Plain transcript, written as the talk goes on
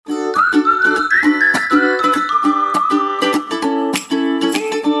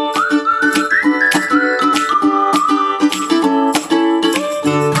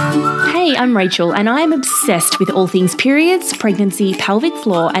I'm Rachel, and I'm obsessed with all things periods, pregnancy, pelvic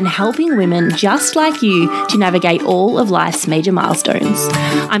floor, and helping women just like you to navigate all of life's major milestones.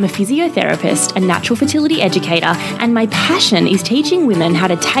 I'm a physiotherapist, a natural fertility educator, and my passion is teaching women how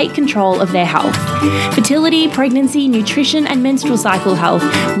to take control of their health. Fertility, pregnancy, nutrition, and menstrual cycle health.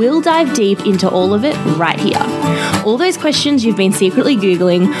 We'll dive deep into all of it right here. All those questions you've been secretly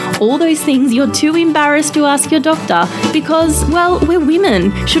Googling, all those things you're too embarrassed to ask your doctor because, well, we're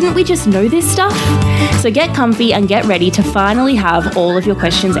women. Shouldn't we just know this stuff? So get comfy and get ready to finally have all of your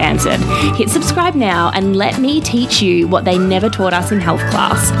questions answered. Hit subscribe now and let me teach you what they never taught us in health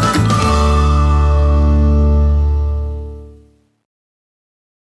class.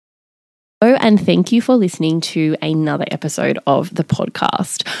 And thank you for listening to another episode of the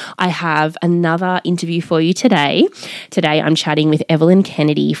podcast. I have another interview for you today. Today I'm chatting with Evelyn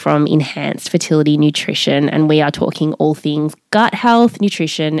Kennedy from Enhanced Fertility Nutrition, and we are talking all things gut health,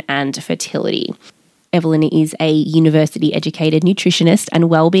 nutrition, and fertility. Evelyn is a university-educated nutritionist and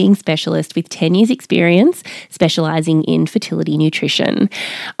wellbeing specialist with 10 years' experience specialising in fertility nutrition.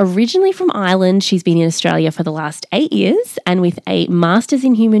 Originally from Ireland, she's been in Australia for the last 8 years, and with a master's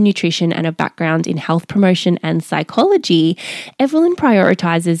in human nutrition and a background in health promotion and psychology, Evelyn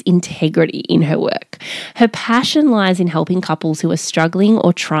prioritises integrity in her work. Her passion lies in helping couples who are struggling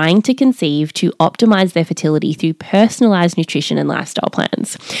or trying to conceive to optimise their fertility through personalised nutrition and lifestyle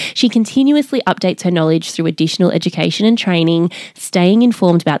plans. She continuously updates her knowledge through additional education and training, staying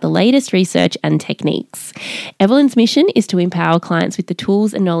informed about the latest research and techniques. Evelyn's mission is to empower clients with the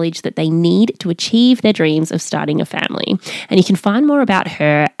tools and knowledge that they need to achieve their dreams of starting a family. And you can find more about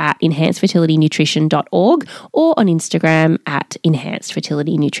her at enhancedfertilitynutrition.org or on Instagram at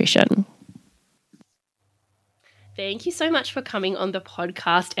enhancedfertilitynutrition. Thank you so much for coming on the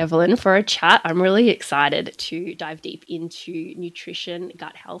podcast, Evelyn, for a chat. I'm really excited to dive deep into nutrition,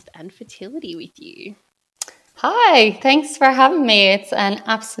 gut health, and fertility with you. Hi, thanks for having me. It's an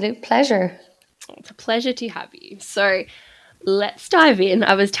absolute pleasure. It's a pleasure to have you. So let's dive in.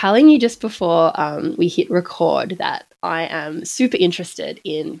 I was telling you just before we hit record that I am super interested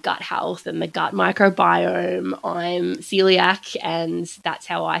in gut health and the gut microbiome. I'm celiac, and that's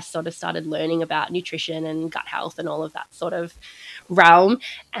how I sort of started learning about nutrition and gut health and all of that sort of realm.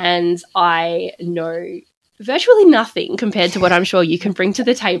 And I know virtually nothing compared to what I'm sure you can bring to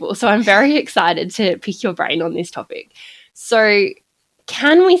the table. So I'm very excited to pick your brain on this topic. So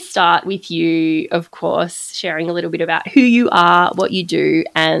can we start with you, of course, sharing a little bit about who you are, what you do,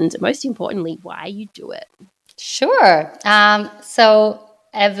 and most importantly, why you do it? Sure. So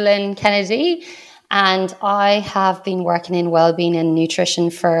Evelyn Kennedy, and I have been working in wellbeing and nutrition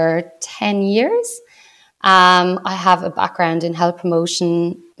for 10 years. I have a background in health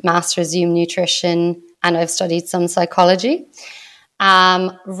promotion, master's in nutrition, and I've studied some psychology.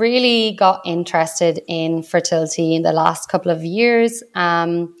 Really got interested in fertility in the last couple of years.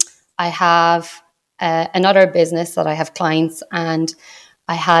 I have another business that I have clients, and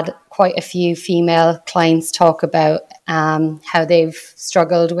I had quite a few female clients talk about how they've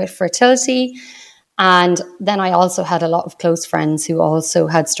struggled with fertility. And then I also had a lot of close friends who also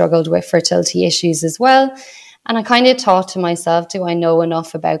had struggled with fertility issues as well. And I kind of thought to myself, do I know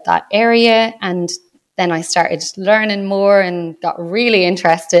enough about that area? And then I started learning more and got really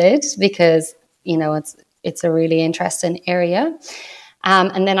interested because, you know, it's a really interesting area.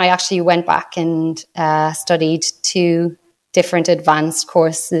 And then I actually went back and studied 2 different advanced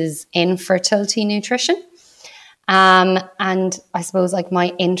courses in fertility nutrition. And I suppose like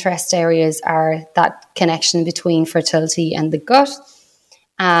my interest areas are that connection between fertility and the gut.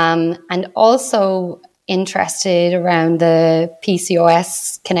 And also interested around the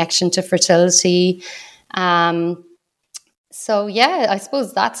PCOS connection to fertility. So yeah, I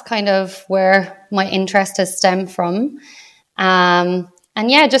suppose that's kind of where my interest has stemmed from. And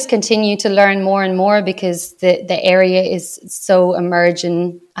yeah, just continue to learn more and more because the area is so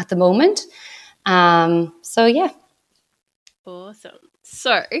emerging at the moment. So yeah. Awesome.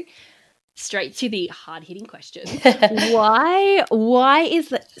 So straight to the hard-hitting question. Why is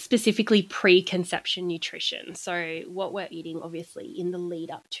that specifically preconception nutrition? So what we're eating, obviously, in the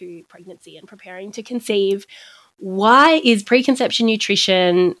lead up to pregnancy and preparing to conceive. Why is preconception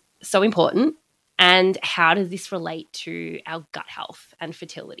nutrition so important? And how does this relate to our gut health and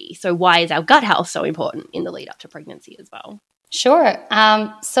fertility? So why is our gut health so important in the lead up to pregnancy as well? Sure.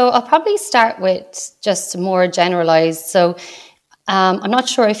 So I'll probably start with just more generalized. So I'm not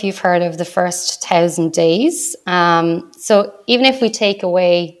sure if you've heard of the first 1,000 days. So even if we take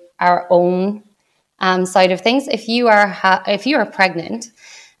away our own side of things, if you are pregnant,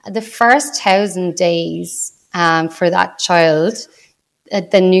 the first 1,000 days for that child,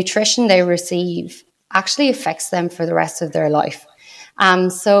 the nutrition they receive actually affects them for the rest of their life.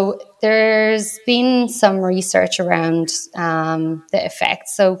 So there's been some research around the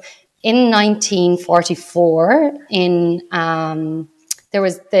effects. So in 1944, there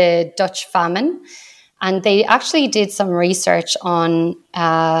was the Dutch famine, and they actually did some research on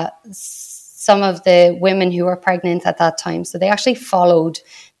some of the women who were pregnant at that time. So they actually followed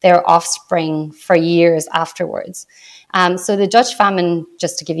their offspring for years afterwards. So the Dutch famine,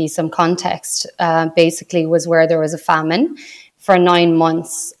 just to give you some context, basically was where there was a famine for 9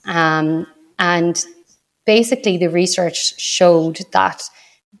 months. And basically the research showed that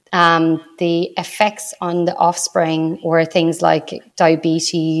the effects on the offspring were things like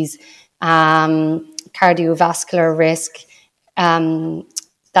diabetes, cardiovascular risk,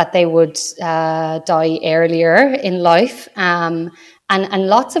 that they would die earlier in life, and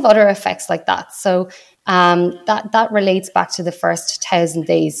lots of other effects like that. So that relates back to the first 1,000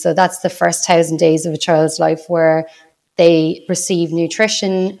 days. So that's the first 1,000 days of a child's life where they receive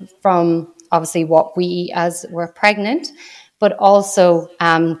nutrition from obviously what we eat as we're pregnant, but also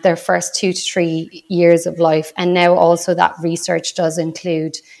their first 2 to 3 years of life. And now also that research does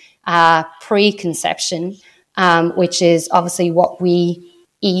include preconception, which is obviously what we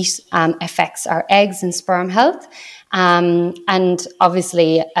eat affects our eggs and sperm health. And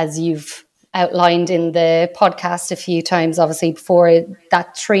obviously, as you've outlined in the podcast a few times, obviously before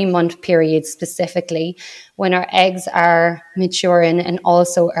that 3-month period specifically, when our eggs are maturing and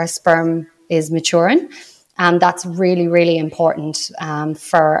also our sperm is maturing, that's really, really important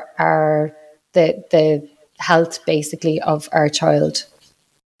for the health basically of our child.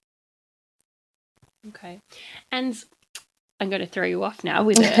 Okay. And I'm going to throw you off now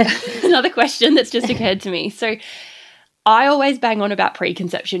with another question that's just occurred to me. So I always bang on about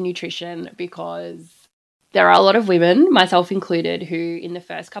preconception nutrition because there are a lot of women, myself included, who in the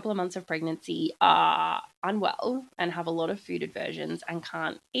first couple of months of pregnancy are unwell and have a lot of food aversions and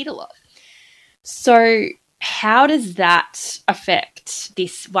can't eat a lot. So how does that affect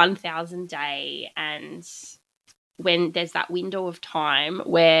this 1,000 day, and when there's that window of time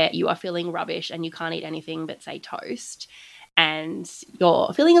where you are feeling rubbish and you can't eat anything but, say, toast, and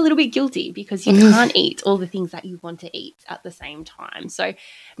you're feeling a little bit guilty because you can't eat all the things that you want to eat at the same time? So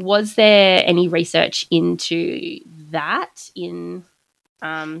was there any research into that in,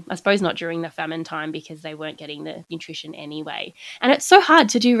 I suppose not during the famine time because they weren't getting the nutrition anyway? And it's so hard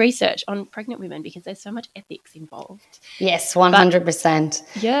to do research on pregnant women because there's so much ethics involved. Yes, 100%. But,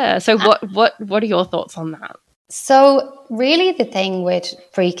 yeah. So what are your thoughts on that? So really the thing with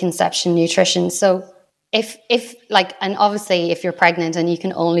preconception nutrition, so if like, and obviously if you're pregnant and you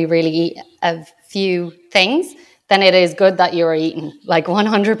can only really eat a few things, then it is good that you're eating. Like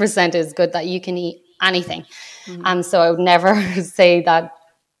 100% is good that you can eat anything. So I would never say that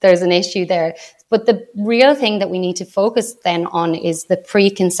there's an issue there. But the real thing that we need to focus then on is the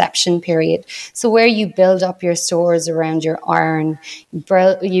preconception period. So where you build up your stores around your iron,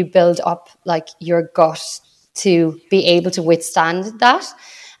 you build up like your gut to be able to withstand that.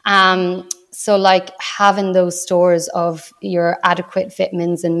 So like having those stores of your adequate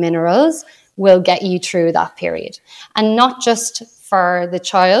vitamins and minerals will get you through that period. And not just for the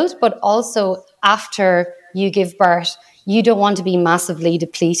child, but also after you give birth, you don't want to be massively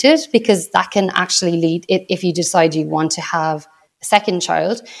depleted, because that can actually lead, if you decide you want to have a second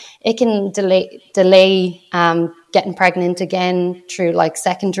child, it can delay getting pregnant again through like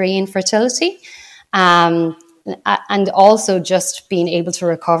secondary infertility. And also just being able to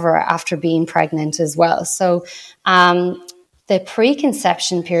recover after being pregnant as well. So the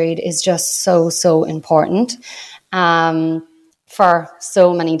preconception period is just so important for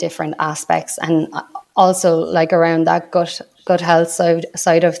so many different aspects, and also like around that gut health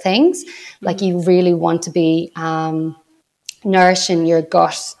side of things. Like you really want to be nourishing your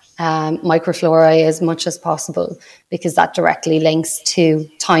gut microflora as much as possible, because that directly links to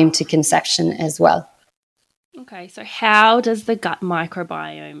time to conception as well. Okay, so how does the gut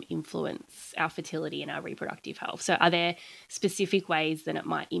microbiome influence our fertility and our reproductive health? So are there specific ways that it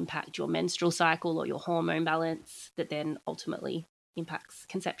might impact your menstrual cycle or your hormone balance that then ultimately impacts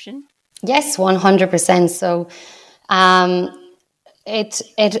conception? Yes, 100%. So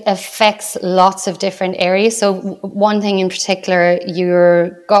it affects lots of different areas. So one thing in particular,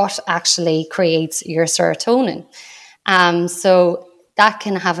 your gut actually creates your serotonin. So that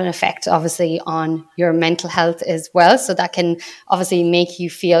can have an effect, obviously, on your mental health as well. So that can obviously make you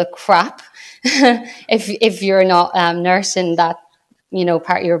feel crap if you're not nourishing that,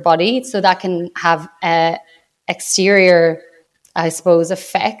 part of your body. So that can have a exterior, I suppose,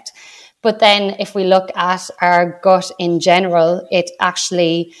 effect. But then if we look at our gut in general, it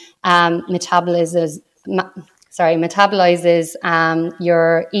actually metabolizes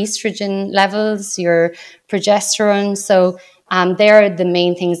your estrogen levels, your progesterone. So they're the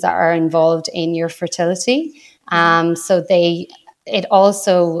main things that are involved in your fertility. It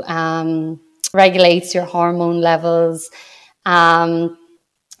also regulates your hormone levels.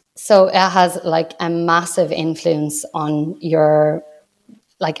 So it has like a massive influence on your,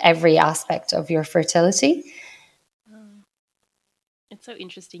 like, every aspect of your fertility. It's so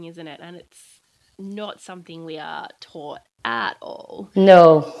interesting, isn't it? And it's not something we are taught at all.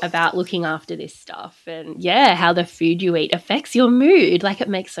 No. About looking after this stuff, and how the food you eat affects your mood. Like, it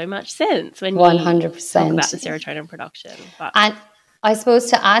makes so much sense when 100% talk about the serotonin production. And I suppose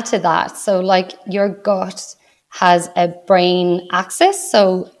to add to that, so like your gut has a brain axis,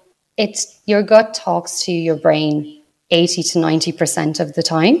 so your gut talks to your brain 80 to 90% of the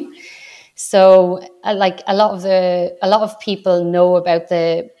time. So like a lot of people know about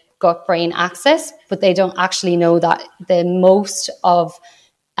the gut brain axis, but they don't actually know that the most of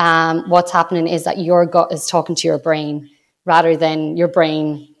what's happening is that your gut is talking to your brain rather than your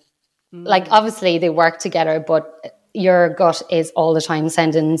brain. Like, obviously they work together, but your gut is all the time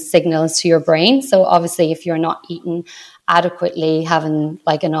sending signals to your brain. So obviously if you're not eating adequately, having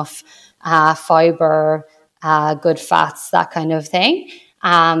like enough fiber, good fats, that kind of thing,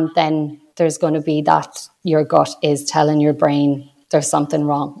 then there's going to be that your gut is telling your brain there's something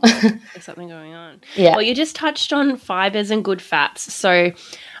wrong. There's something going on. Yeah. Well, you just touched on fibers and good fats. So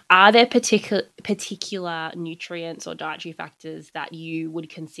are there particular nutrients or dietary factors that you would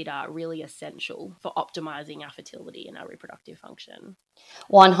consider really essential for optimizing our fertility and our reproductive function?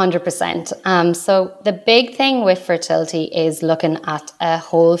 100%. So the big thing with fertility is looking at a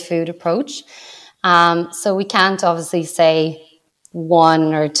whole food approach. So we can't obviously say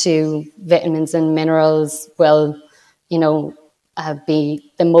one or two vitamins and minerals will,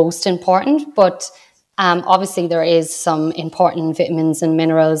 be the most important, but obviously there is some important vitamins and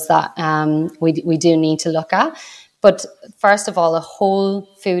minerals that we do need to look at. But first of all, a whole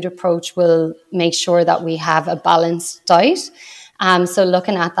food approach will make sure that we have a balanced diet. So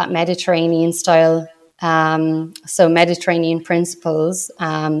looking at that Mediterranean style, so Mediterranean principles,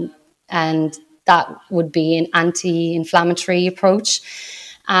 and that would be an anti-inflammatory approach.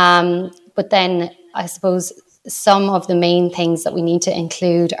 But then I suppose some of the main things that we need to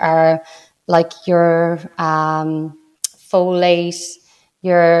include are like your folate,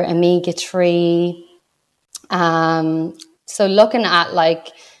 your omega-3. So looking at like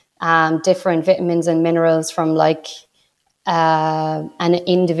different vitamins and minerals from like an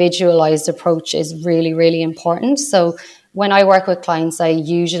individualized approach is really, really important. So when I work with clients, I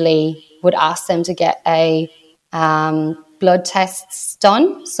usually would ask them to get a blood tests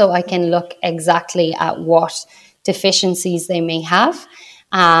done so I can look exactly at what deficiencies they may have.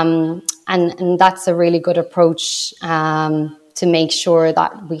 And that's a really good approach to make sure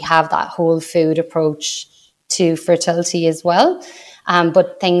that we have that whole food approach to fertility as well.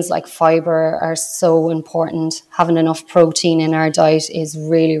 But things like fiber are so important. Having enough protein in our diet is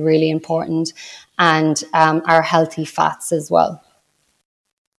really, really important. And our healthy fats as well.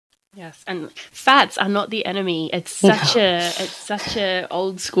 Yes, and fats are not the enemy. It's such a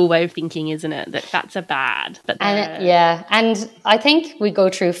old school way of thinking, isn't it? That fats are bad. And I think we go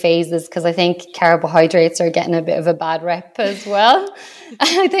through phases because I think carbohydrates are getting a bit of a bad rep as well.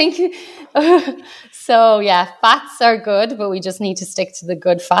 I think so. Yeah, fats are good, but we just need to stick to the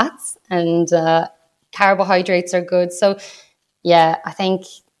good fats, and carbohydrates are good. So yeah, I think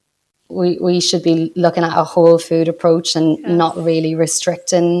we should be looking at a whole food approach and not really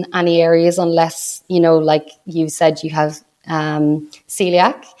restricting any areas unless, like you said, you have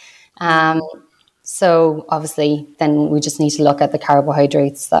celiac. So obviously then we just need to look at the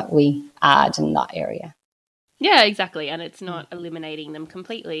carbohydrates that we add in that area. Yeah, exactly. And it's not eliminating them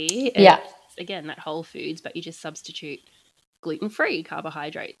completely. It's, again, that whole foods, but you just substitute gluten-free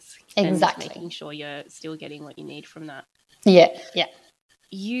carbohydrates. Exactly. And making sure you're still getting what you need from that. Yeah.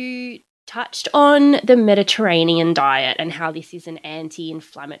 You touched on the Mediterranean diet and how this is an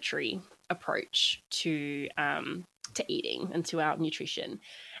anti-inflammatory approach to eating and to our nutrition.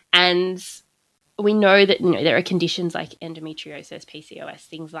 And we know that there are conditions like endometriosis, PCOS,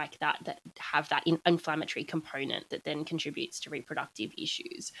 things like that have that inflammatory component that then contributes to reproductive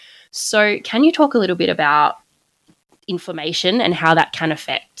issues. So can you talk a little bit about inflammation and how that can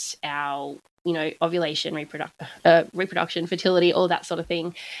affect our ovulation, reproduction, fertility, all that sort of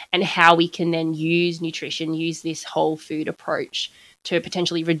thing, and how we can then use nutrition, use this whole food approach to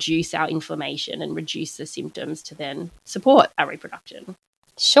potentially reduce our inflammation and reduce the symptoms to then support our reproduction?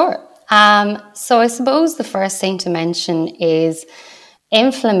 Sure. So I suppose the first thing to mention is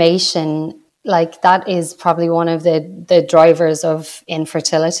inflammation. Like that is probably one of the drivers of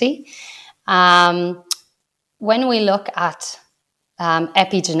infertility. Um, when we look at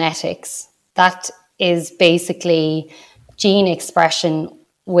epigenetics, that is basically gene expression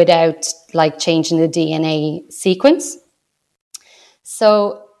without like changing the DNA sequence.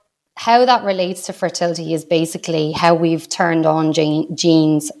 So how that relates to fertility is basically how we've turned on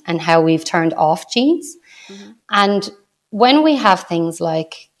genes and how we've turned off genes. Mm-hmm. And when we have things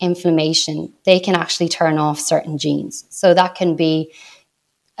like inflammation, they can actually turn off certain genes. So that can be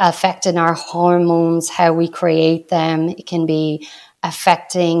affecting our hormones, how we create them. It can be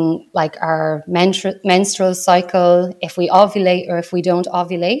affecting like our menstrual cycle, if we ovulate or if we don't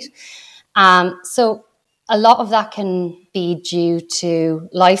ovulate. So a lot of that can be due to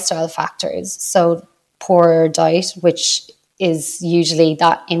lifestyle factors. So poor diet, which is usually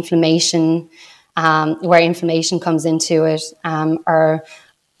that inflammation, where inflammation comes into it, or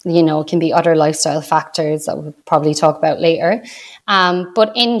it can be other lifestyle factors that we'll probably talk about later.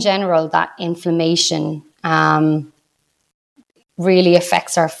 But in general, that inflammation really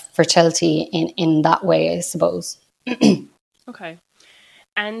affects our fertility in that way, I suppose. Okay.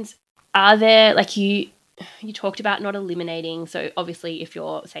 And are there, like you talked about not eliminating, so obviously if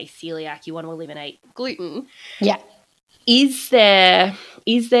you're, say, celiac, you want to eliminate gluten. Yeah. Is there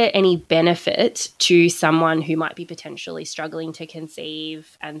any benefit to someone who might be potentially struggling to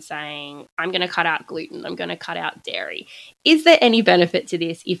conceive and saying, I'm going to cut out gluten, I'm going to cut out dairy? Is there any benefit to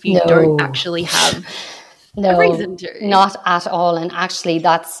this if you don't actually have a reason to? Not at all. And actually,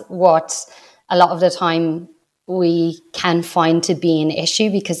 that's what a lot of the time we can find to be an issue,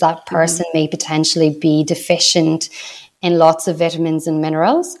 because that person may potentially be deficient in lots of vitamins and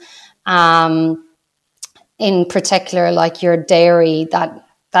minerals. In particular, like your dairy, that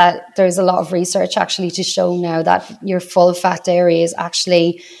there's a lot of research actually to show now that your full fat dairy is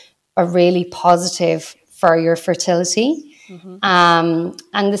actually a really positive for your fertility. And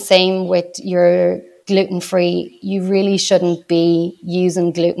the same with your gluten-free. You really shouldn't be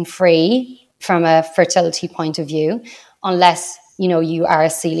using gluten-free from a fertility point of view unless you are a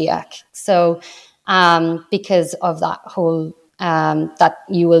celiac. So because of that whole that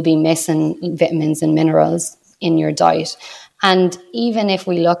you will be missing vitamins and minerals in your diet. And even if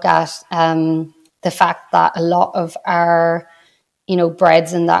we look at the fact that a lot of our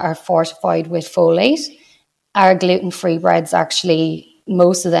breads and that are fortified with folate, our gluten-free breads, actually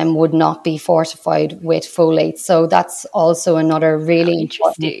most of them would not be fortified with folate. So that's also another really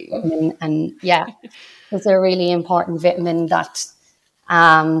important vitamin. And yeah, it's a really important vitamin that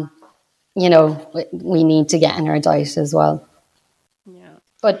we need to get in our diet as well. Yeah.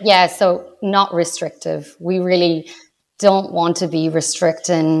 But yeah, so not restrictive. We really don't want to be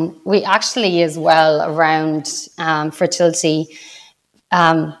restricting. We actually, as well, around fertility,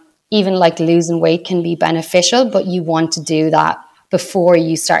 even like losing weight can be beneficial, but you want to do that before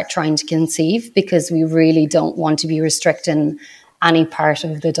you start trying to conceive, because we really don't want to be restricting any part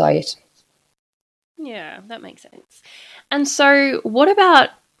of the diet. Yeah, that makes sense. And so what about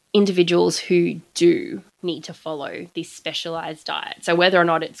individuals who do need to follow this specialized diet? So whether or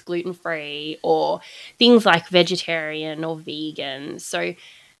not it's gluten-free or things like vegetarian or vegan. So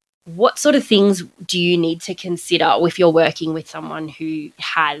what sort of things do you need to consider if you're working with someone who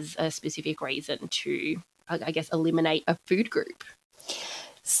has a specific reason to, I guess, eliminate a food group?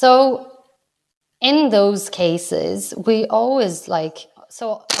 So in those cases, we always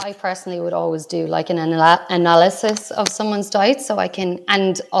so I personally would always do like an analysis of someone's diet, so I can,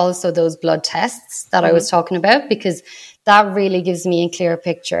 and also those blood tests that I was talking about, because that really gives me a clear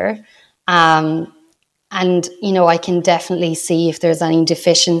picture. And, I can definitely see if there's any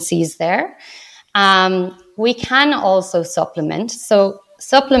deficiencies there. We can also supplement. So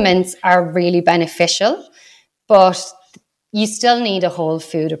supplements are really beneficial, but you still need a whole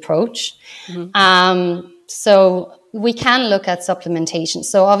food approach. So we can look at supplementation.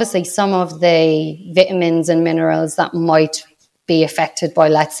 So obviously some of the vitamins and minerals that might be affected by,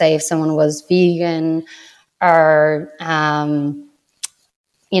 let's say, if someone was vegan or,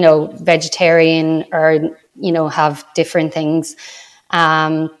 vegetarian, or, have different things.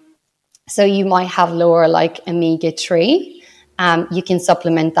 So you might have lower like omega-3. You can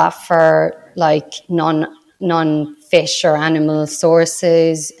supplement that for like non-fish or animal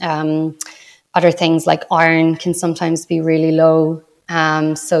sources. Other things like iron can sometimes be really low.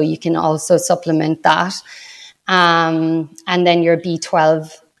 So you can also supplement that. And then your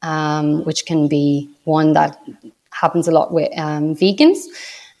B12, which can be one that happens a lot with vegans.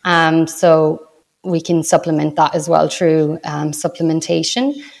 So we can supplement that as well through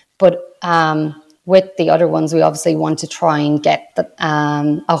supplementation. But with the other ones, we obviously want to try and get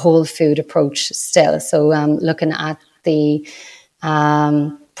a whole food approach still. So looking at the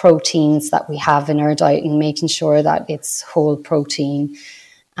proteins that we have in our diet and making sure that it's whole protein.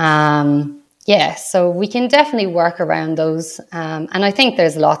 So we can definitely work around those. And I think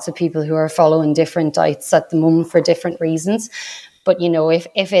there's lots of people who are following different diets at the moment for different reasons. But,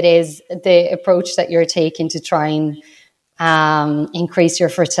 if it is the approach that you're taking to try and increase your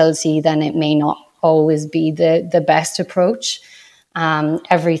fertility, then it may not always be the best approach.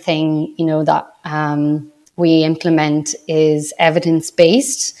 Everything, that we implement is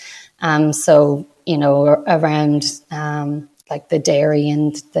evidence-based. So, around like the dairy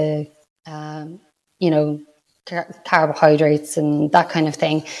and the, carbohydrates and that kind of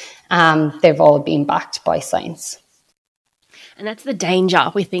thing, they've all been backed by science. And that's the danger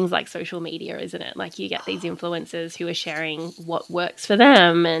with things like social media, isn't it? Like you get these influencers who are sharing what works for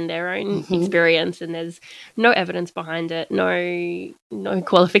them and their own experience, and there's no evidence behind it, no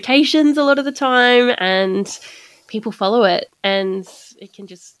qualifications a lot of the time, and people follow it, and it can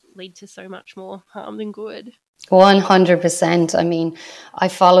just lead to so much more harm than good. 100%. I mean, I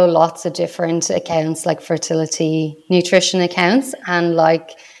follow lots of different accounts, like fertility nutrition accounts, and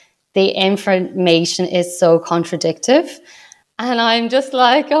like the information is so contradictory. And I'm just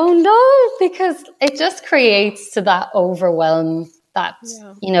like, oh no, because it just creates to that overwhelm that,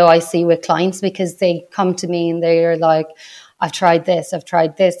 I see with clients, because they come to me and they're like, I've tried this, I've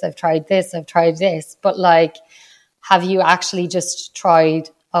tried this, I've tried this, I've tried this. But like, have you actually just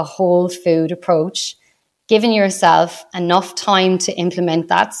tried a whole food approach, given yourself enough time to implement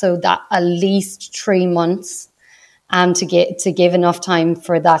that, so that at least 3 months to give enough time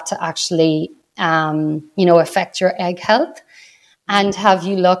for that to actually, affect your egg health? And have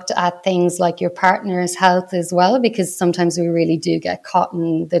you looked at things like your partner's health as well? Because sometimes we really do get caught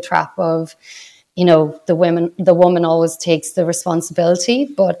in the trap of, the woman always takes the responsibility,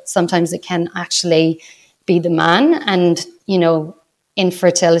 but sometimes it can actually be the man. And,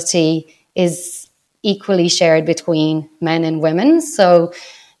 infertility is equally shared between men and women. So,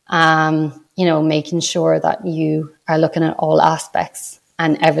 making sure that you are looking at all aspects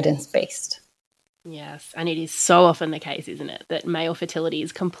and evidence-based. Yes, and it is so often the case, isn't it, that male fertility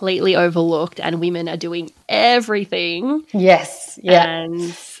is completely overlooked and women are doing everything. Yes, yeah.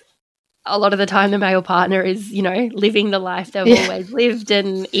 And a lot of the time the male partner is, living the life they've always lived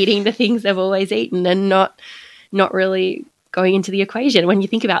and eating the things they've always eaten, and not really going into the equation. When you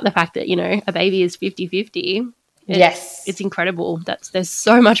think about the fact that, a baby is 50-50, it's incredible. There's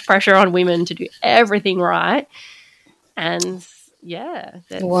so much pressure on women to do everything right. And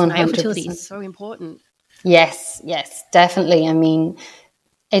that male fertility is so important. Yes, definitely. I mean,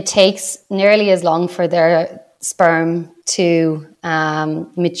 it takes nearly as long for their sperm to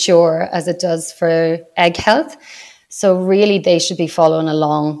mature as it does for egg health. So really they should be following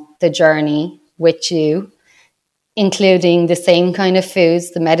along the journey with you, including the same kind of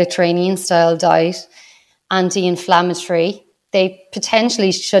foods, the Mediterranean style diet, anti-inflammatory. They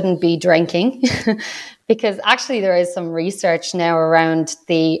potentially shouldn't be drinking because actually there is some research now around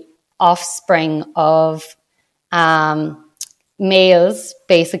the offspring of males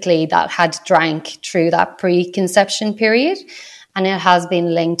basically that had drank through that preconception period, and it has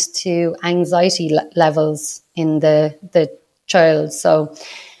been linked to anxiety levels in the child. So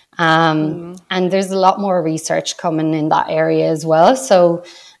and there's a lot more research coming in that area as well. So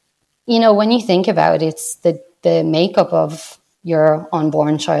when you think about it, it's the makeup of your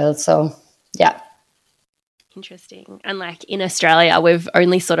unborn child. So yeah. Interesting. And like in Australia, we've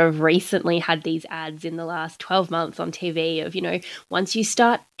only sort of recently had these ads in the last 12 months on TV of, once you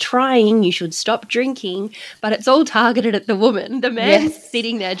start trying, you should stop drinking, but it's all targeted at the woman. The man's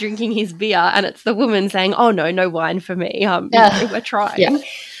sitting there drinking his beer and it's the woman saying, oh no wine for me. We're trying. Yeah.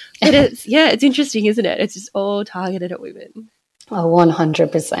 But it's interesting, isn't it? It's just all targeted at women. Oh,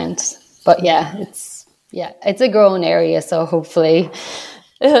 100%. But it's a growing area. So hopefully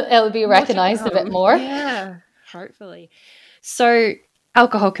it'll be recognized a bit more. Yeah, hopefully. So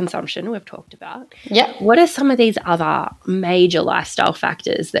alcohol consumption we've talked about. Yeah. What are some of these other major lifestyle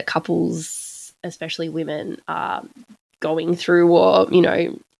factors that couples, especially women, are going through or,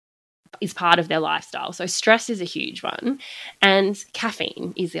 is part of their lifestyle? So stress is a huge one, and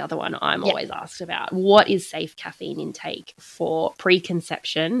caffeine is the other one I'm always asked about. What is safe caffeine intake for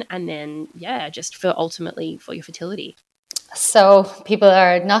preconception and then, just for ultimately for your fertility? So people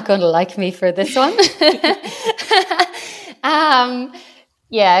are not going to like me for this one.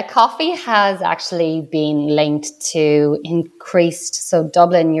 Yeah, coffee has actually been linked to so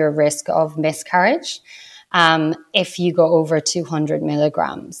doubling your risk of miscarriage if you go over 200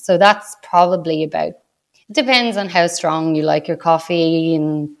 milligrams. So that's probably about, it depends on how strong you like your coffee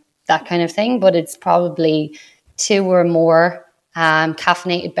and that kind of thing, but it's probably two or more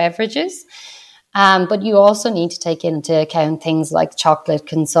caffeinated beverages. But you also need to take into account things like chocolate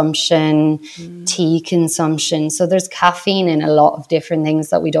consumption, tea consumption. So there's caffeine in a lot of different things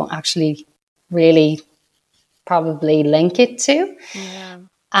that we don't actually really probably link it to. Yeah.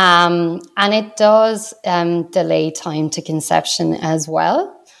 And it does delay time to conception as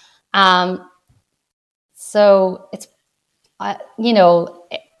well. So it's,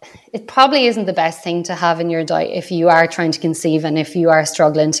 it probably isn't the best thing to have in your diet if you are trying to conceive and if you are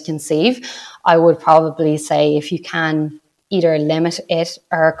struggling to conceive. I would probably say if you can either limit it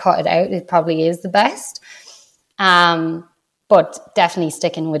or cut it out, it probably is the best. But definitely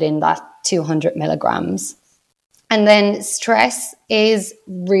sticking within that 200 milligrams. And then stress is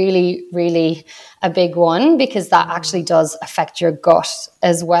really, really a big one because that actually does affect your gut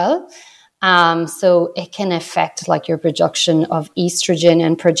as well. So it can affect like your production of estrogen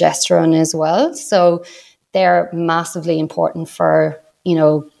and progesterone as well. So they're massively important for,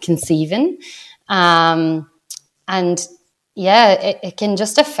 conceiving. And yeah, it can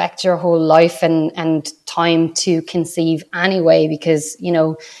just affect your whole life and time to conceive anyway, because,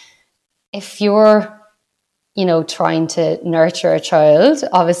 if you're, trying to nurture a child,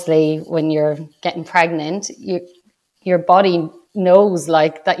 obviously when you're getting pregnant, your body knows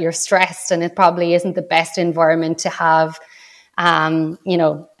like that you're stressed, and it probably isn't the best environment to have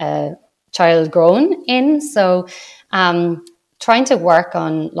a child grown in. So trying to work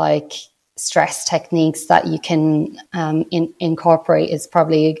on like stress techniques that you can incorporate is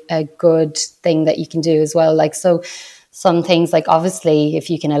probably a good thing that you can do as well. Like, so some things, like obviously if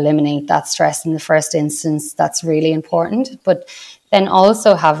you can eliminate that stress in the first instance, that's really important. But then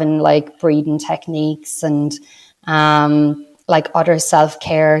also having like breathing techniques and like other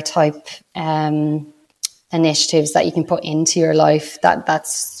self-care type initiatives that you can put into your life,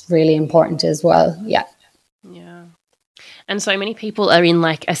 that's really important as well. Yeah. And so many people are in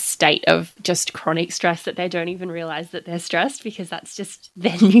like a state of just chronic stress that they don't even realize that they're stressed, because that's just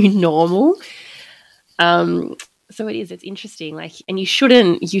their new normal. So it's interesting. Like, and you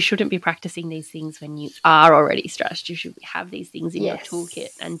shouldn't be practicing these things when you are already stressed. You should have these things in your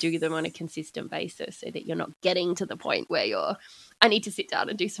toolkit and do them on a consistent basis so that you're not getting to the point where I need to sit down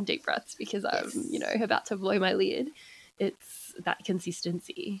and do some deep breaths because I'm, about to blow my lid. It's that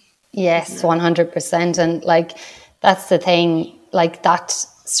consistency. Yes, 100%. And like, that's the thing, like that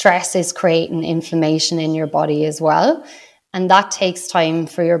stress is creating inflammation in your body as well. And that takes time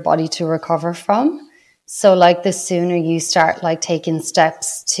for your body to recover from. So like the sooner you start like taking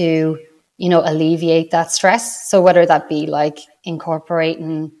steps to, alleviate that stress. So whether that be like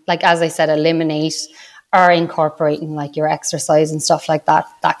incorporating, like, as I said, eliminate, or incorporating like your exercise and stuff like that,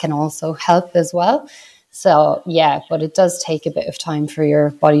 that can also help as well. So yeah, but it does take a bit of time for your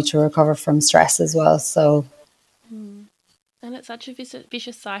body to recover from stress as well. So. And it's such a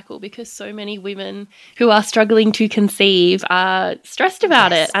vicious cycle, because so many women who are struggling to conceive are stressed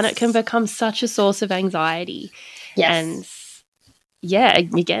about it, and it can become such a source of anxiety. Yes. And yeah,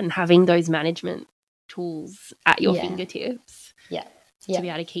 again, having those management tools at your fingertips to be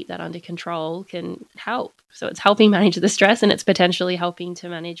able to keep that under control can help. So it's helping manage the stress, and it's potentially helping to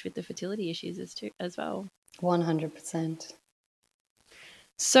manage with the fertility issues as well. 100%.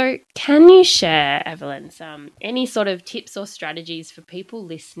 So can you share, Evelyn, any sort of tips or strategies for people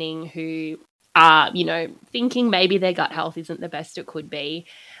listening who are, thinking maybe their gut health isn't the best it could be?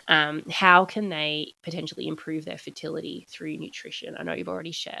 How can they potentially improve their fertility through nutrition? I know you've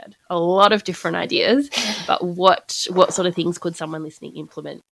already shared a lot of different ideas, but what sort of things could someone listening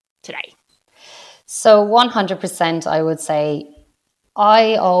implement today? So 100%, I would say,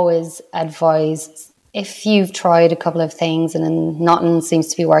 I always advise, if you've tried a couple of things and then nothing seems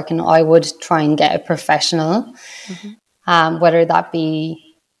to be working, I would try and get a professional, whether that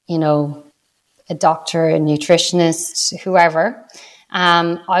be, a doctor, a nutritionist, whoever.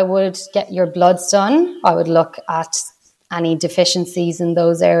 I would get your bloods done. I would look at any deficiencies in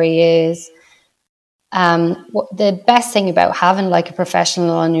those areas. The best thing about having like a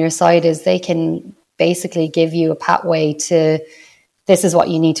professional on your side is they can basically give you a pathway to, this is what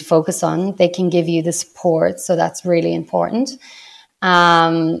you need to focus on. They can give you the support. So that's really important.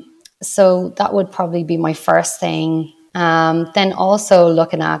 So that would probably be my first thing. Then also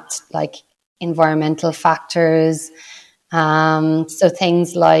looking at like environmental factors. So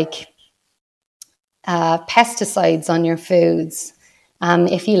things like pesticides on your foods.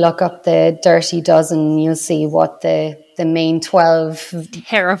 If you look up the Dirty Dozen, you'll see what the main 12.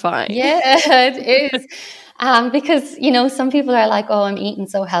 Terrifying. Yeah, it is. Because, some people are like, oh, I'm eating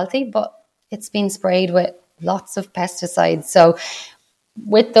so healthy, but it's been sprayed with lots of pesticides. So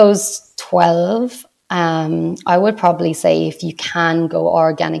with those 12, I would probably say if you can go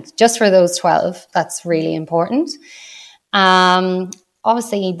organic just for those 12, that's really important.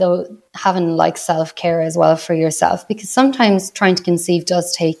 Obviously, though, having like self-care as well for yourself, because sometimes trying to conceive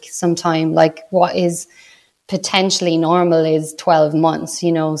does take some time. Like what is potentially normal is 12 months,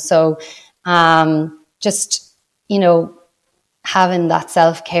 so just, having that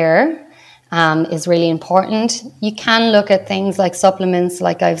self-care is really important. You can look at things like supplements,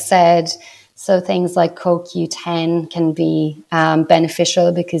 like I've said. So things like CoQ10 can be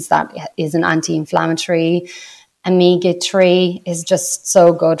beneficial because that is an anti-inflammatory. Omega-3 is just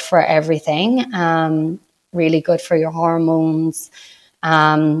so good for everything, really good for your hormones,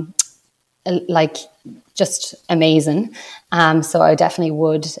 like just amazing. So I definitely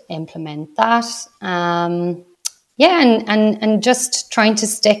would implement that. And just trying to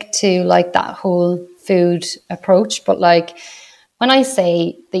stick to like that whole food approach. But like when I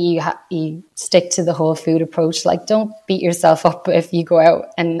say that you stick to the whole food approach, like don't beat yourself up if you go out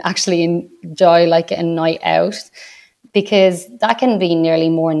and actually enjoy like a night out, because that can be nearly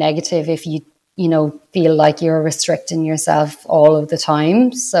more negative if you feel like you're restricting yourself all of the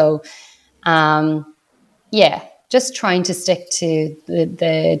time. So just trying to stick to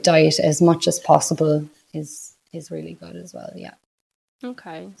the diet as much as possible is really good as well. Yeah.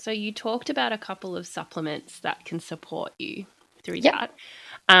 Okay. So you talked about a couple of supplements that can support you through that.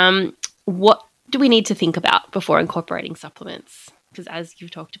 What do we need to think about before incorporating supplements? Because as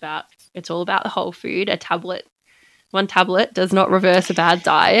you've talked about, it's all about the whole food. One tablet does not reverse a bad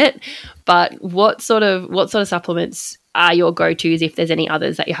diet. But what sort of supplements are your go-tos, if there's any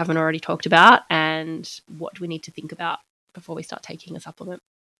others that you haven't already talked about, and what do we need to think about before we start taking a supplement?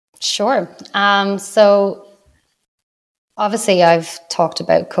 Sure. So obviously I've talked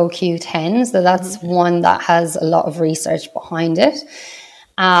about CoQ10, so that's one that has a lot of research behind it.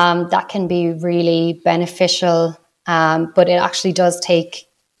 That can be really beneficial, but it actually does take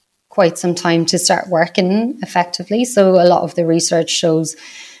quite some time to start working effectively. So a lot of the research shows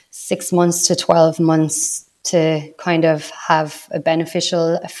 6 months to 12 months to kind of have a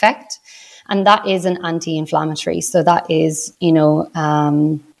beneficial effect. And that is an anti-inflammatory. So that is,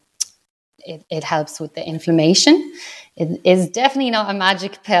 it helps with the inflammation. It is definitely not a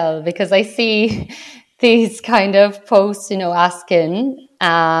magic pill, because I see these kind of posts, asking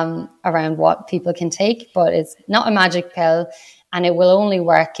around what people can take, but it's not a magic pill, and it will only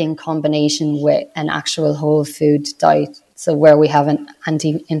work in combination with an actual whole food diet. So where we have an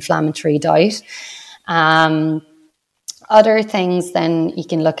anti-inflammatory diet. Other things then you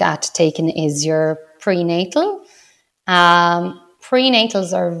can look at taking is your prenatal.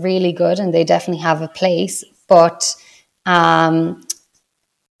 Prenatals are really good and they definitely have a place, but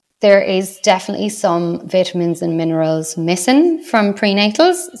there is definitely some vitamins and minerals missing from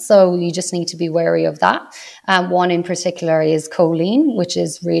prenatals, so you just need to be wary of that. One in particular is choline, which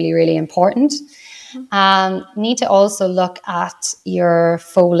is really, really important. Need to also look at your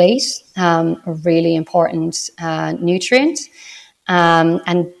folate, a really important nutrient,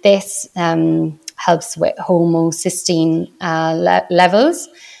 and this helps with homocysteine levels,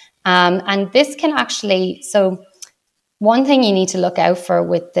 and this can actually one thing you need to look out for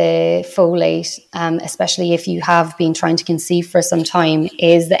with the folate, especially if you have been trying to conceive for some time,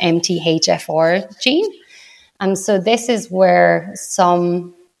 is the MTHFR gene. So this is where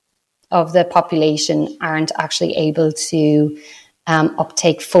some of the population aren't actually able to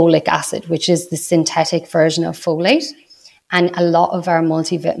uptake folic acid, which is the synthetic version of folate. And a lot of our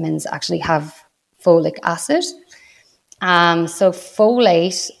multivitamins actually have folic acid. So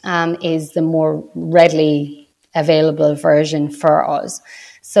folate is the more readily available version for us.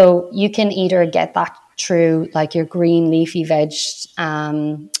 So you can either get that through like your green leafy veg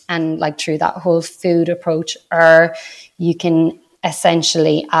and like through that whole food approach, or you can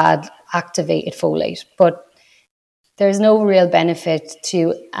essentially add activated folate. But there's no real benefit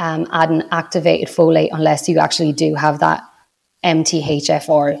to adding activated folate unless you actually do have that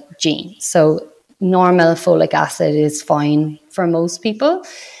MTHFR gene. So normal folic acid is fine for most people,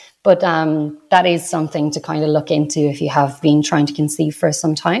 but that is something to kind of look into if you have been trying to conceive for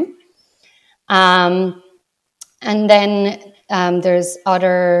some time. And then there's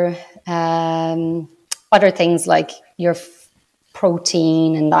other things like your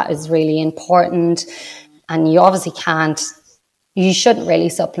protein, and that is really important. And you obviously you shouldn't really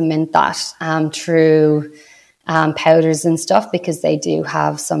supplement that through powders and stuff, because they do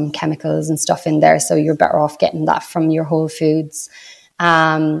have some chemicals and stuff in there. So you're better off getting that from your whole foods.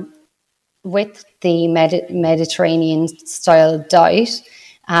 With the Mediterranean style diet,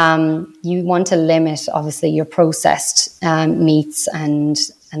 you want to limit, obviously, your processed meats and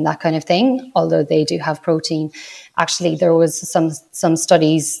that kind of thing, although they do have protein. Actually, there was some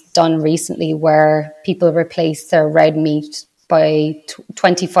studies done recently where people replaced their red meat by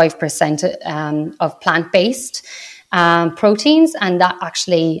 25% of plant-based proteins, and that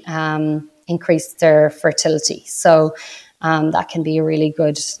actually increased their fertility. So that can be a really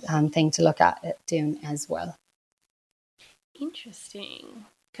good thing to look at doing as well. Interesting.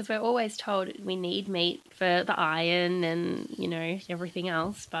 Because we're always told we need meat for the iron and, everything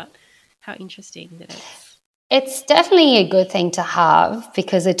else. But how interesting that it's definitely a good thing to have,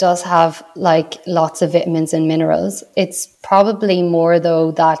 because it does have lots of vitamins and minerals. It's probably more,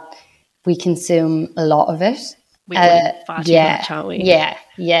 though, that we consume a lot of it. We far too much, aren't we?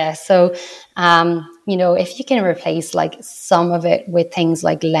 Yeah. So, if you can replace some of it with things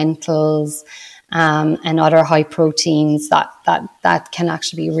like lentils and other high proteins, that can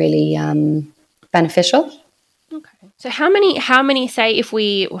actually be really beneficial. Okay. So how many, say if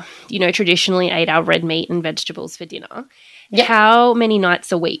we, traditionally ate our red meat and vegetables for dinner, how many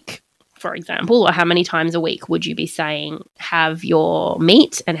nights a week, for example, or how many times a week would you be saying have your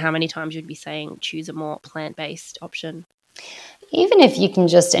meat, and how many times you'd be saying choose a more plant-based option? Even if you can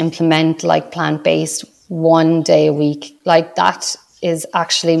just implement plant-based one day a week, that is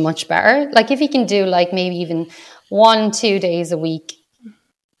actually much better. If you can do maybe even 1-2 days a week,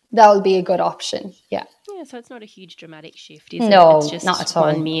 that will be a good option. Yeah, so it's not a huge dramatic shift, is it? No, it's just not at all.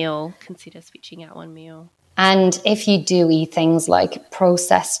 One meal. Consider switching out one meal. And if you do eat things like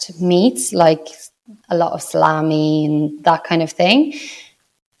processed meats, like a lot of salami and that kind of thing,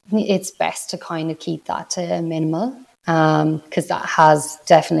 it's best to kind of keep that to a minimal, because that has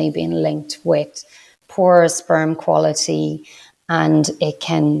definitely been linked with poor sperm quality, and it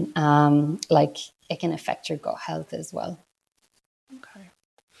can affect your gut health as well. Okay.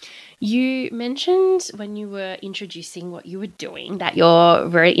 You mentioned when you were introducing what you were doing that you're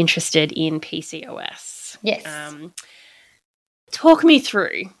very interested in PCOS. Yes. Talk me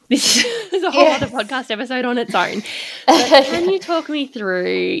through. This is a whole other podcast episode on its own. But can you talk me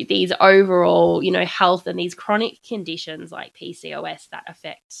through these overall, health and these chronic conditions like PCOS that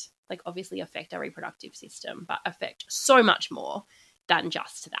obviously affect our reproductive system, but affect so much more than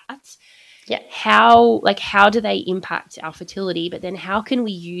just that? Yeah. How do they impact our fertility? But then how can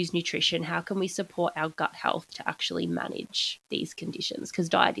we use nutrition? How can we support our gut health to actually manage these conditions? Because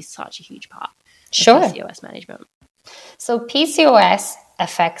diet is such a huge part of PCOS management. So PCOS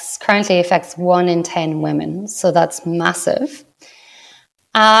currently affects 1 in 10 women. So that's massive.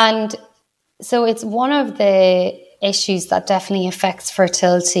 And so it's one of the issues that definitely affects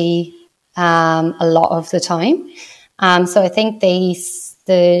fertility a lot of the time. So I think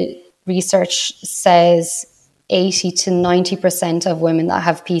the research says 80 to 90% of women that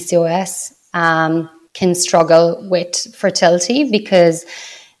have PCOS can struggle with fertility because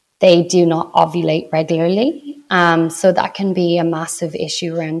they do not ovulate regularly. So that can be a massive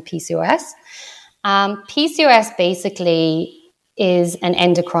issue around PCOS. PCOS basically is an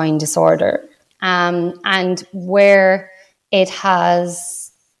endocrine disorder, and where it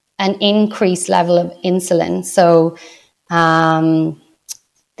has an increased level of insulin. So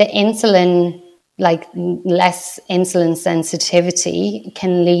the insulin, less insulin sensitivity,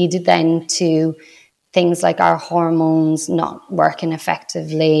 can lead then to things like our hormones not working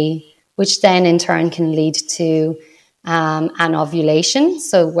effectively, which then in turn can lead to anovulation,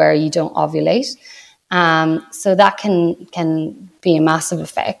 so where you don't ovulate. So that can be a massive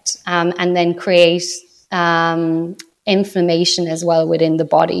effect, and then create inflammation as well within the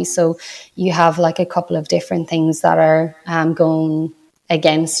body. So you have a couple of different things that are going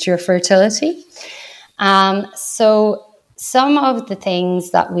against your fertility. So some of the things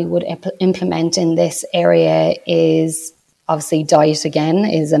that we would implement in this area is obviously diet. Again,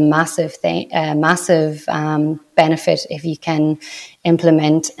 is a massive thing, a massive benefit if you can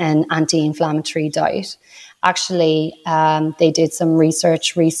implement an anti-inflammatory diet. Actually, they did some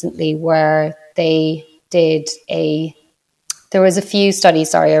research recently where they did there was a few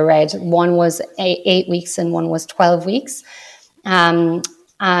studies, I read. One was 8 weeks and one was 12 weeks.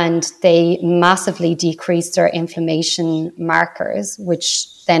 And they massively decreased their inflammation markers,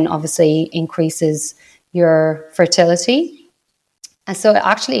 which then obviously increases your fertility. And so it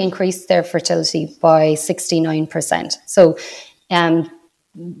actually increased their fertility by 69%. So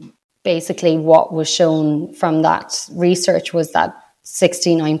basically what was shown from that research was that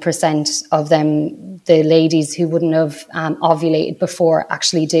 69% of them, the ladies who wouldn't have ovulated before,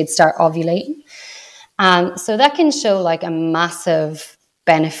 actually did start ovulating. So that can show like a massive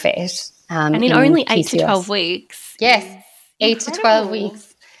benefit. And in only 8 to 12 weeks. Yes, 8 to 12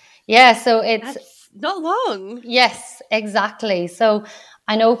 weeks. Yeah, so that's not long. Yes, exactly. So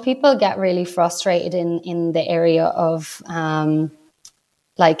I know people get really frustrated in the area of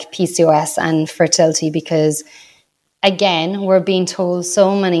like PCOS and fertility because, again, we're being told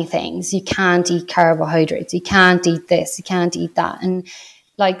so many things. You can't eat carbohydrates. You can't eat this. You can't eat that. And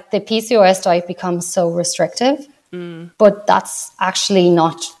like the PCOS diet becomes so restrictive, but that's actually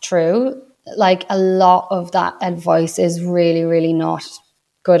not true. Like a lot of that advice is really, really not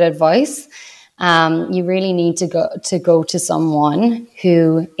good advice. You really need to go to someone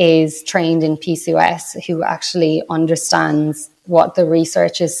who is trained in PCOS, who actually understands what the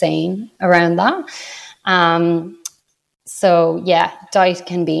research is saying around that. So yeah, diet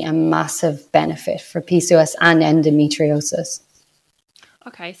can be a massive benefit for PCOS and endometriosis.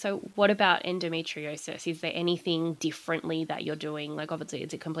 Okay, so what about endometriosis? Is there anything differently that you're doing? Like obviously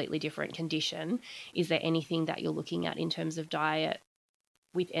it's a completely different condition. Is there anything that you're looking at in terms of diet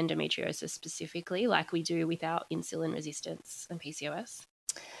with endometriosis specifically, like we do with our insulin resistance and PCOS?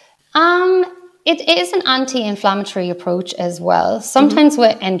 It is an anti-inflammatory approach as well. Sometimes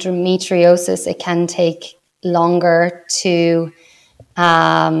with endometriosis, it can take longer to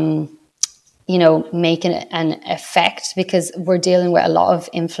make an effect because we're dealing with a lot of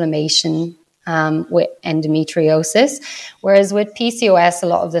inflammation with endometriosis. Whereas with PCOS, a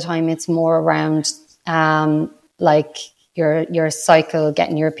lot of the time it's more around like your cycle,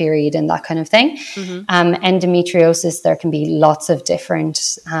 getting your period and that kind of thing. Endometriosis, there can be lots of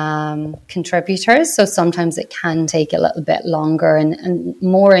different contributors. So sometimes it can take a little bit longer and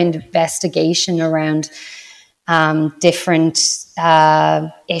more investigation around different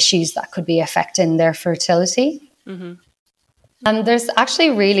issues that could be affecting their fertility. And there's actually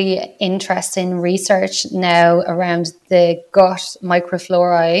really interesting research now around the gut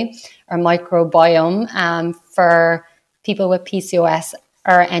microflora or microbiome for people with PCOS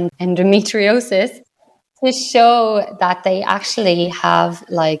or endometriosis to show that they actually have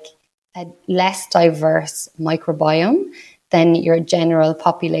like a less diverse microbiome than your general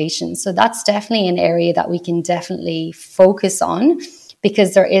population. So that's definitely an area that we can definitely focus on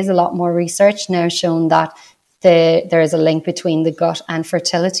because there is a lot more research now showing that there is a link between the gut and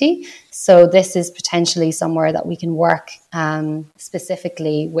fertility. So this is potentially somewhere that we can work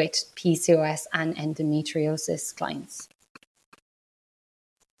specifically with PCOS and endometriosis clients.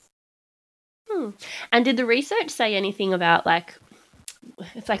 And did the research say anything about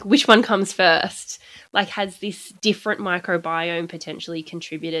it's like which one comes first? Like, has this different microbiome potentially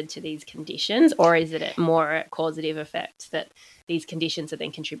contributed to these conditions, or is it more a causative effect that these conditions have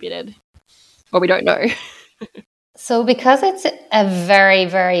then contributed? Or we don't know. So because it's a very,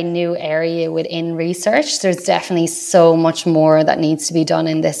 very new area within research, there's definitely so much more that needs to be done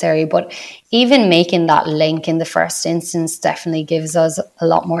in this area. But even making that link in the first instance definitely gives us a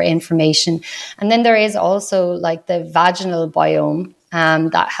lot more information. And then there is also like the vaginal biome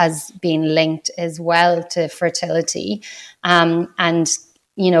that has been linked as well to fertility and,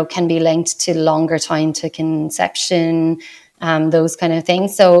 can be linked to longer time to conception, those kind of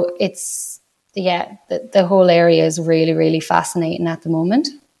things. So the whole area is really, really fascinating at the moment.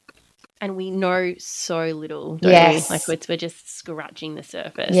 And we know so little, don't we? Like we're just scratching the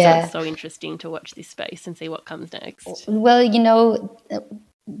surface. Yeah. So it's so interesting to watch this space and see what comes next. Well,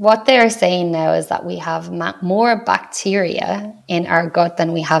 what they're saying now is that we have more bacteria in our gut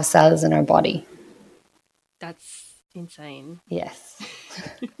than we have cells in our body. That's insane. Yes.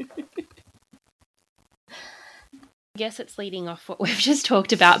 I guess it's leading off what we've just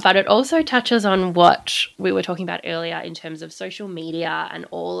talked about, but it also touches on what we were talking about earlier in terms of social media and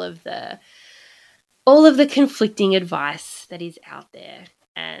all of the conflicting advice that is out there.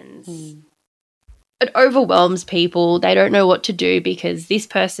 And it overwhelms people. They don't know what to do because this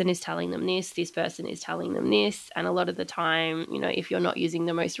person is telling them this person is telling them this. And a lot of the time, if you're not using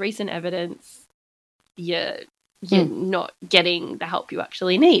the most recent evidence, you're not getting the help you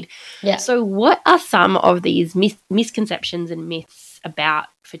actually need. Yeah. So what are some of these misconceptions and myths about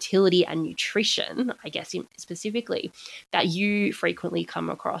fertility and nutrition, I guess specifically, that you frequently come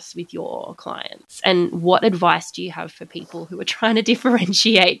across with your clients? And what advice do you have for people who are trying to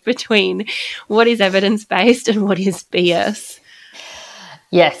differentiate between what is evidence-based and what is BS?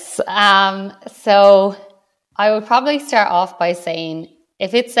 Yes. So I would probably start off by saying,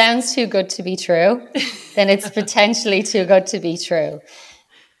 if it sounds too good to be true, then it's potentially too good to be true.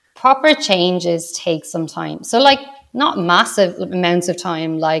 Proper changes take some time. So like not massive amounts of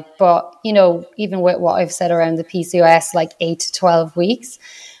time, like, but, you know, even with what I've said around the PCOS, like 8 to 12 weeks,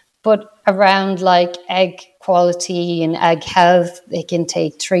 but around like egg quality and egg health, it can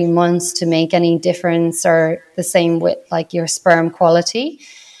take 3 months to make any difference, or the same with like your sperm quality.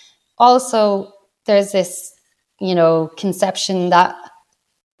 Also, there's this, you know, conception that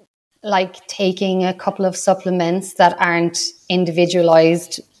like taking a couple of supplements that aren't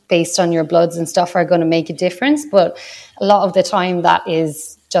individualized based on your bloods and stuff are going to make a difference. But a lot of the time that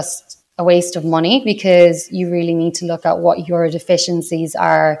is just a waste of money, because you really need to look at what your deficiencies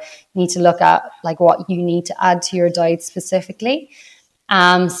are. You need to look at like what you need to add to your diet specifically.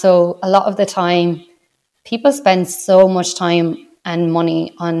 So a lot of the time people spend so much time and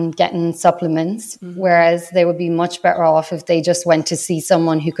money on getting supplements, whereas they would be much better off if they just went to see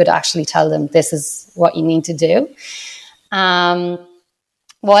someone who could actually tell them this is what you need to do.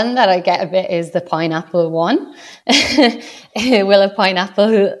 One that I get a bit is the pineapple one. Will a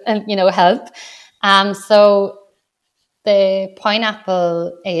pineapple, you know, help? So the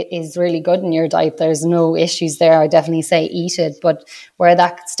pineapple is really good in your diet. There's no issues there. I definitely say eat it. But where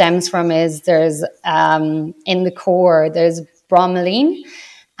that stems from is there's in the core, there's bromelain,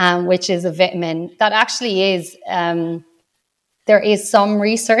 which is a vitamin that actually is, there is some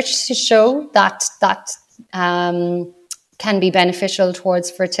research to show that can be beneficial towards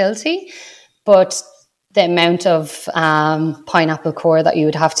fertility, but the amount of pineapple core that you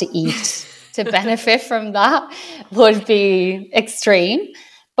would have to eat to benefit from that would be extreme.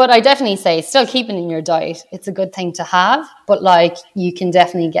 But I definitely say still keep it in your diet. It's a good thing to have, but like you can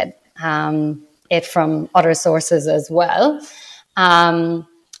definitely get it from other sources as well. And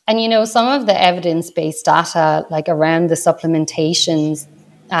you know, some of the evidence-based data, like around the supplementations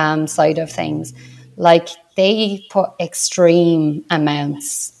side of things, like they put extreme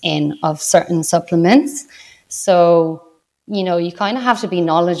amounts in of certain supplements. So, you know, you kind of have to be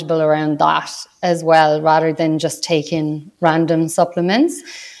knowledgeable around that as well, rather than just taking random supplements.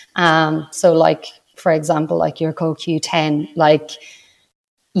 So like, for example, like your CoQ10, like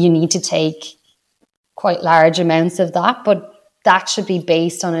you need to take quite large amounts of that, but that should be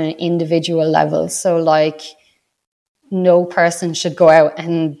based on an individual level. So like, no person should go out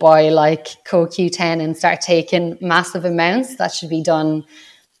and buy like CoQ10 and start taking massive amounts. That should be done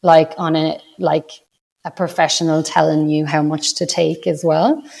like on a professional telling you how much to take as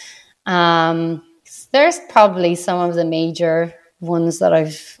well. There's probably some of the major ones that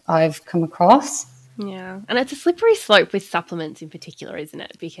I've come across. Yeah, and it's a slippery slope with supplements in particular, isn't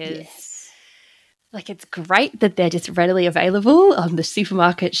it? Because like it's great that they're just readily available on the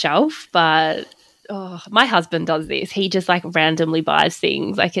supermarket shelf, but my husband does this. He just like randomly buys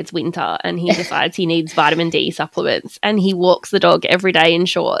things like it's winter and he decides he needs vitamin D supplements and he walks the dog every day in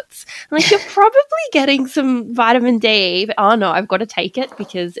shorts. I'm like, you're probably getting some vitamin D, but oh no, I've got to take it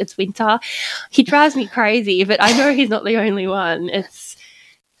because it's winter. He drives me crazy, but I know he's not the only one. It's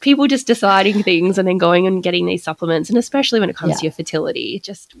people just deciding things and then going and getting these supplements, and especially when it comes to your fertility,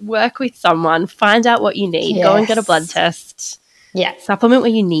 just work with someone, find out what you need, go and get a blood test. Yeah, supplement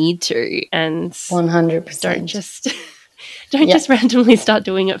where you need to, and 100%. Don't just randomly start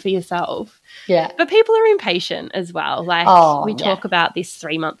doing it for yourself. Yeah, but people are impatient as well. Like we talk about this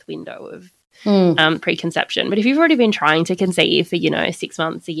 3-month window of preconception, but if you've already been trying to conceive for 6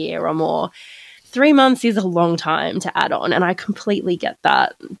 months, a year or more, 3 months is a long time to add on, and I completely get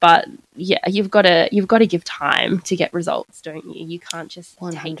that. But yeah, you've got to give time to get results, don't you? You can't just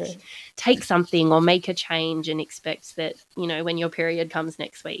take something or make a change and expect that when your period comes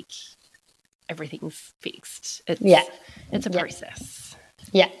next week, everything's fixed. It's a process.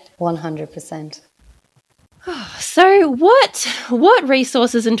 Yeah, 100%. So what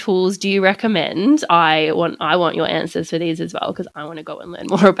resources and tools do you recommend? I want your answers for these as well, because I want to go and learn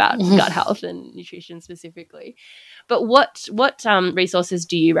more about gut health and nutrition specifically. But what resources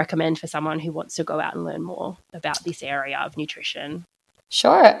do you recommend for someone who wants to go out and learn more about this area of nutrition?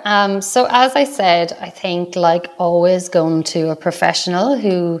 Sure. So as I said, I think like always going to a professional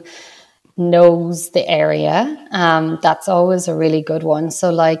who knows the area. That's always a really good one.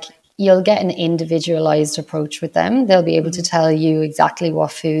 So like, you'll get an individualized approach with them. They'll be able to tell you exactly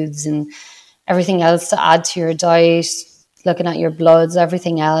what foods and everything else to add to your diet, looking at your bloods,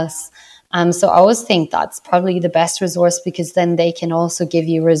 everything else. So I always think that's probably the best resource, because then they can also give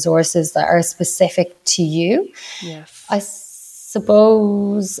you resources that are specific to you. Yes. I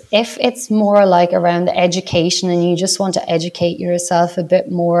suppose if it's more like around the education and you just want to educate yourself a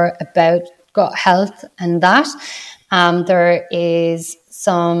bit more about gut health and that, there is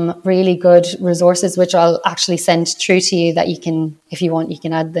some really good resources, which I'll actually send through to you that you can, if you want, you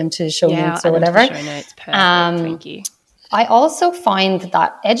can add them to show notes or whatever. Show notes. Perfect. Thank you. I also find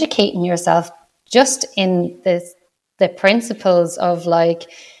that educating yourself just in the principles of like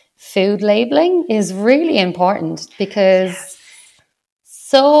food labeling is really important, because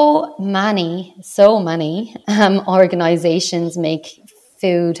so many organizations make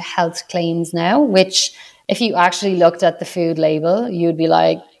food health claims now, which if you actually looked at the food label, you'd be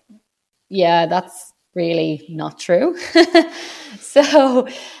like, yeah, that's really not true. So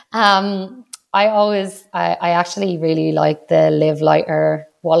I actually really like the Live Lighter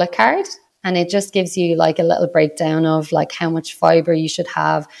wallet card, and it just gives you like a little breakdown of like how much fiber you should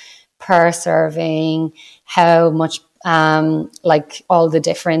have per serving, how much like all the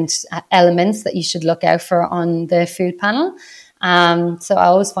different elements that you should look out for on the food panel. So I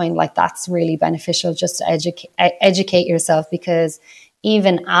always find like that's really beneficial, just to educate yourself, because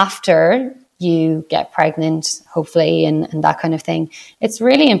even after you get pregnant, hopefully, and that kind of thing, it's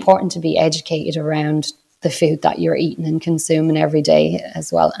really important to be educated around the food that you're eating and consuming every day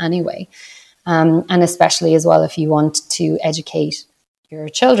as well anyway. And especially as well if you want to educate your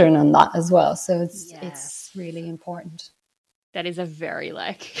children on that as well. So it's really important. That is a very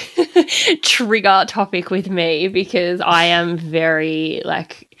like trigger topic with me, because I am very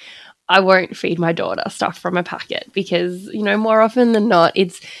like, I won't feed my daughter stuff from a packet, because, you know, more often than not,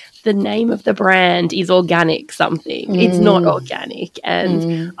 it's the name of the brand is organic something. It's not organic.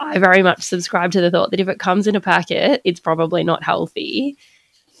 And I very much subscribe to the thought that if it comes in a packet, it's probably not healthy.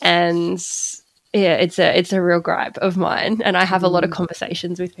 And yeah, it's a real gripe of mine. And I have a lot of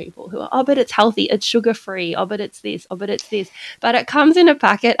conversations with people who are, oh, but it's healthy, it's sugar-free, oh, but it's this, oh, but it's this. But it comes in a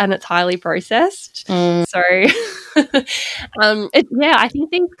packet and it's highly processed. So, I think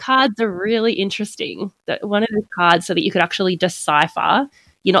these cards are really interesting. That one of the cards so that you could actually decipher.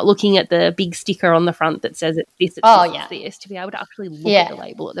 You're not looking at the big sticker on the front that says it's this, it's this. To be able to actually look at the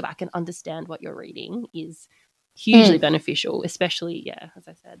label at the back and understand what you're reading is hugely beneficial, especially, as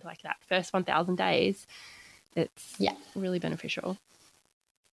I said, like that first 1,000 days. It's really beneficial.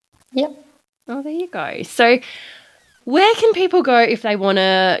 Yep. Oh, there you go. So where can people go if they want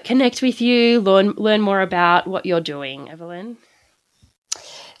to connect with you, learn more about what you're doing, Evelyn?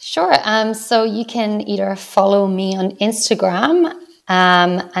 Sure. So you can either follow me on Instagram,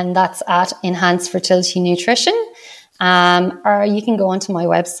 and that's at Enhanced Fertility Nutrition. Or you can go onto my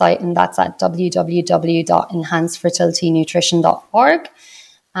website, and that's at www.enhancedfertilitynutrition.org.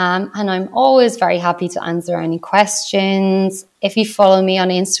 And I'm always very happy to answer any questions. If you follow me on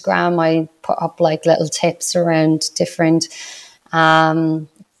Instagram, I put up like little tips around different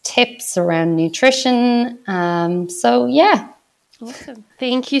tips around nutrition. Awesome.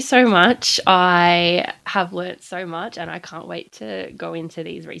 Thank you so much. I have learnt so much, and I can't wait to go into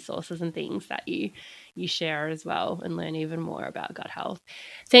these resources and things that you share as well, and learn even more about gut health.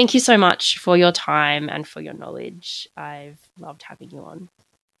 Thank you so much for your time and for your knowledge. I've loved having you on.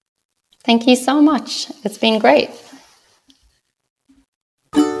 Thank you so much. It's been great.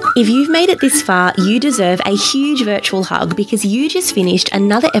 If you've made it this far, you deserve a huge virtual hug, because you just finished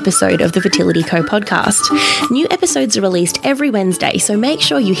another episode of the Fertility Co podcast. New episodes are released every Wednesday, so make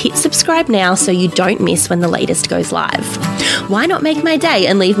sure you hit subscribe now so you don't miss when the latest goes live. Why not make my day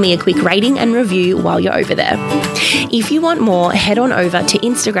and leave me a quick rating and review while you're over there? If you want more, head on over to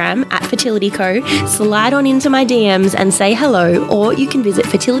Instagram at Fertility Co, slide on into my DMs and say hello, or you can visit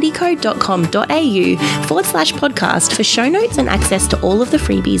fertilityco.com.au/podcast for show notes and access to all of the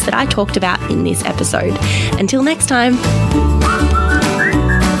freebies that I talked about in this episode. Until next time.